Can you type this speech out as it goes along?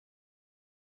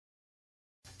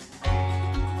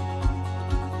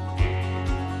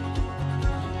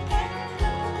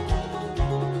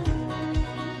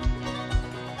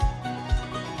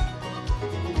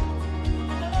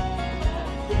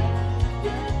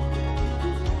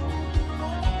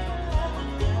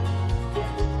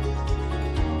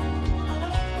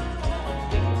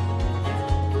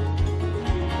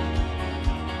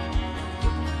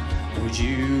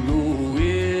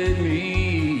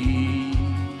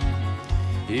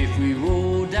If we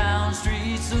roll down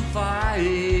streets of fire,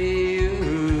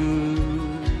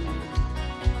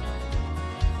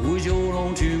 would you hold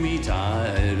on to me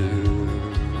tighter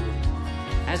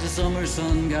as the summer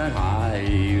sun got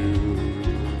higher?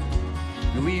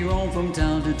 We roam from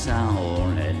town to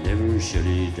town and never shut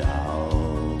it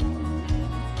down.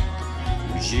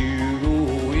 Would you go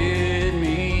with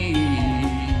me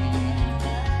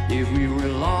if we were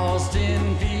lost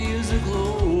in fields of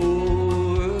clover?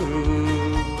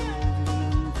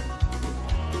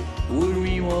 Would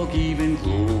we walk even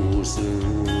closer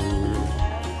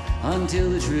until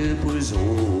the trip was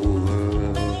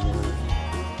over?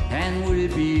 And would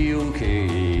it be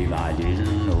okay if I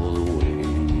didn't know the way?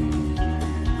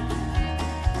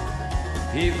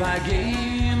 If I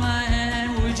gave you my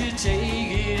hand, would you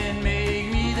take it and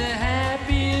make me the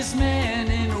happiest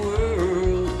man in the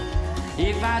world?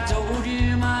 If I told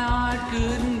you my heart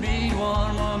couldn't beat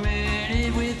one more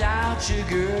minute without you,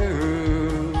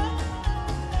 girl,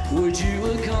 would you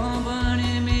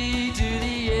accompany me to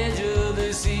the edge of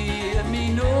the sea? Let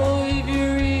me know if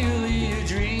you're really a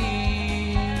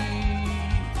dream.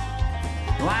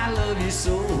 Oh, I love you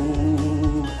so,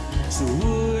 so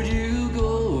would you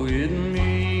go with me?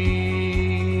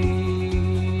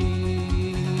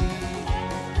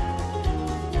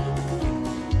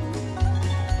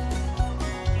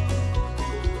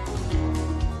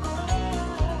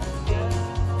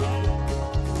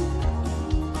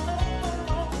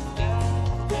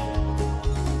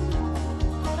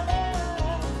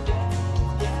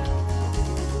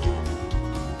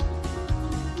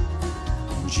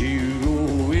 Would you go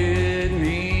with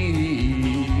me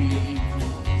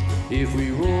if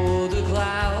we roll the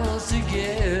clouds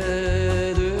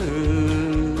together?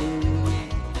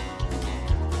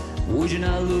 Would you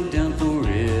not look down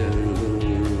forever?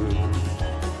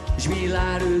 Would you be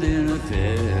lighter than a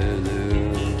feather?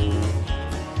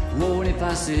 Lord, if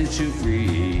I set you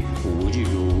free, would you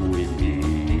go with me?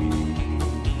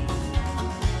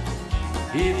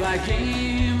 If I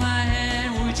gave you my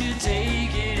hand, would you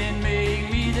take it and make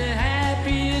me the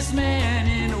happiest man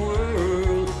in the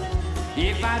world?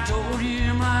 If I told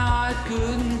you my heart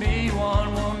couldn't beat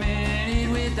one more minute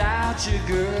without you,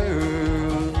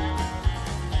 girl,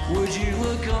 would you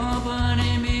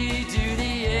accompany me to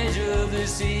the edge of the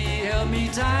sea? Help me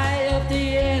tie up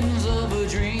the ends of a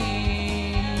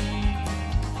dream.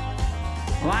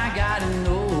 Oh, I gotta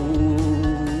know,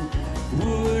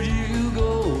 would you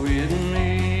go with me?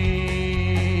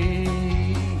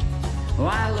 Oh,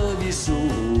 I love you so,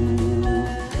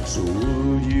 so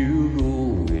would you